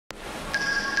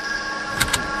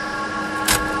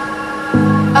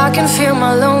I can feel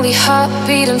my lonely heart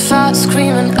beating fast,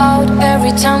 screaming out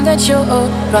every time that you're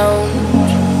around.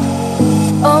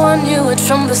 Oh, I knew it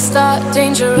from the start,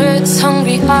 dangerous,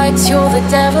 hungry eyes, you're the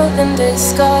devil in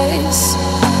disguise.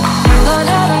 But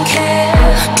I don't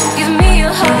care, give me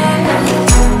a hug.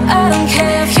 I don't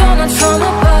care if you're not from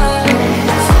above.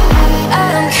 I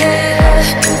don't care,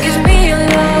 give me your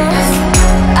love.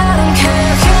 I don't care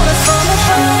if you're not from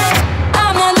above.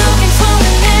 I'm not looking for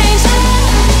an angel,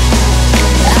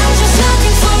 I'm just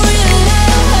looking for real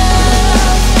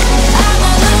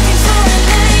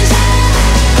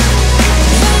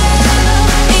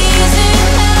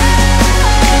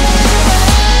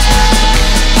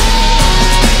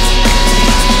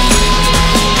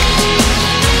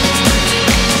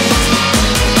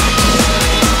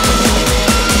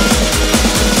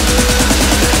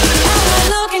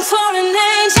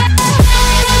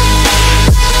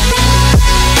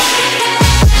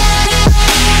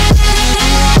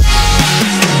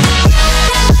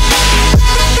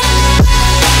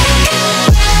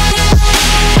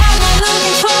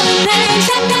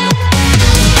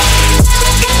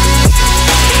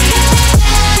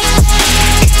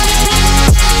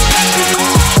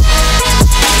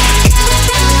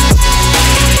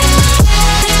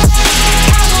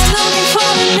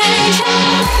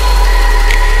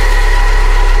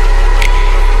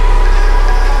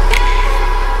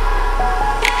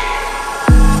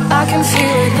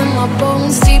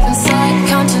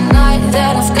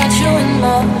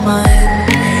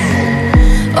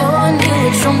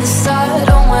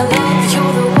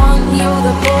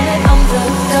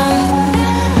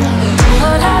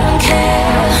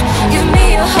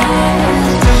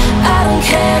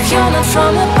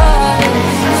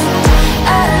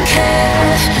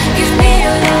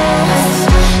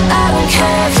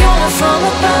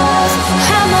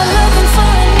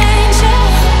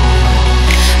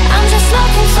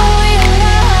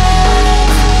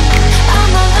love. I'm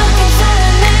not looking for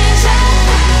an angel,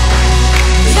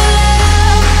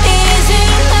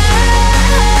 easy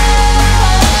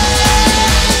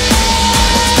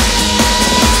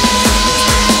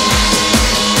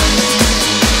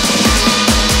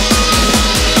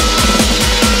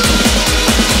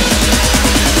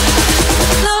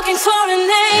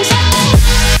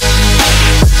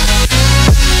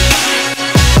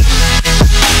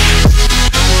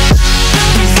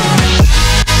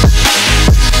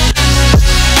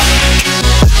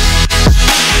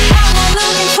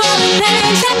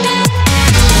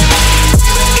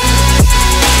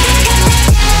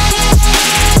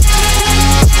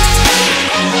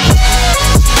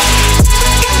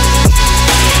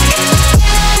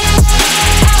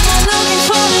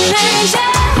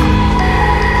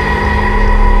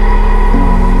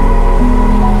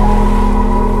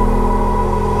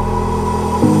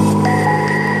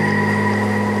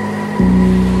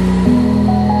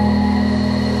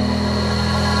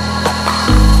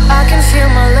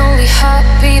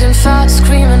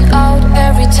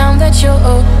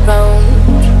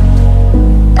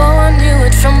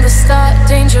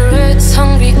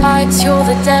you're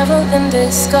the devil in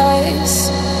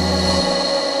disguise.